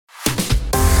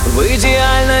В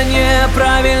идеально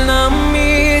неправильном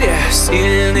мире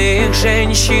сильных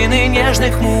женщин и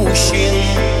нежных мужчин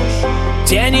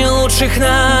тени лучших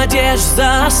надежд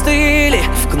застыли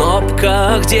в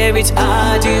кнопках 911.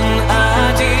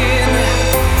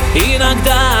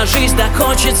 Иногда жизнь так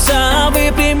хочется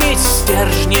выпрямить,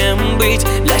 стержнем быть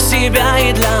для себя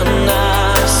и для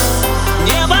нас.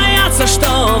 Не бояться,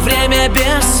 что время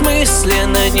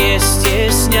бессмысленно, не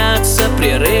стесняться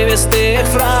прерывистых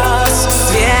фраз.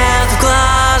 Свет в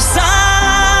глаза,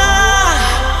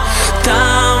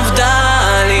 там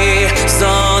вдали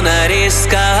зона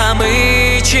риска,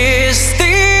 мы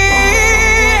чисты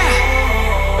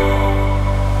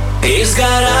и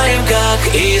сгораем,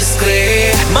 как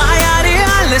искры. Моя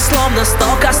реальность словно 100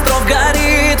 костров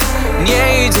горит.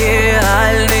 Не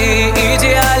идеальный,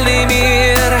 идеальный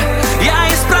мир. Я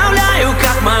исправляю,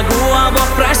 как могу, а Бог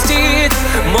простит.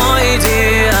 Мой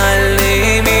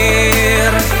идеальный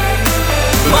мир.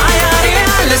 Моя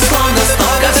реальность словно 100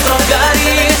 костров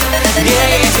горит. Не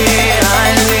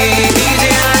идеальный,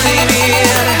 идеальный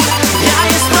мир. Я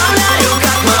исправляю,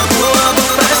 как могу, а Бог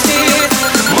простит.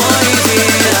 Мой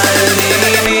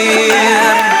идеальный мир.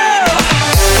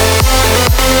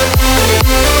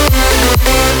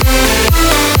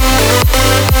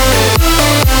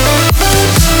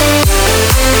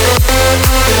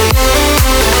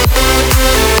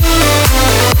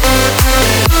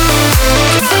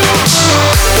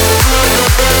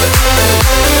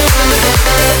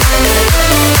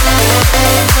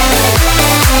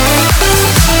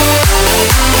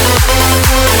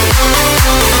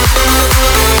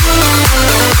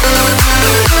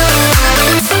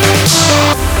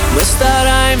 Мы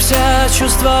стараемся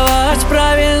чувствовать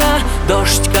правильно,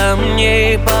 дождь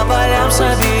камней по полям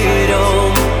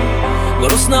соберем.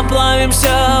 Грустно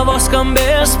плавимся воском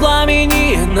без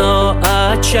пламени, но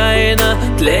отчаянно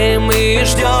тлеем и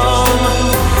ждем.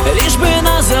 Лишь бы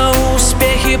нас за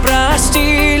успехи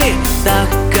простили, так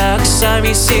как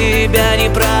сами себя не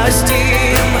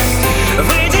простим. В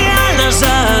идеально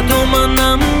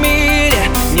задуманном мире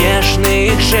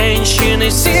нежных женщин и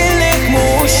сильных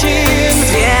мужчин.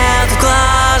 Свет в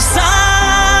глаза,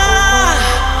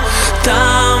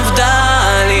 там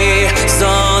вдали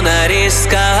зона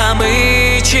риска,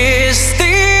 мы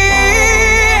чисты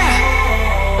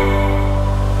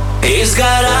и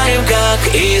сгораем, как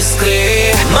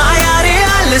искры. Моя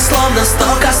реальность словно 100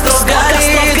 костров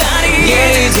горит.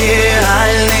 Не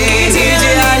идеальный,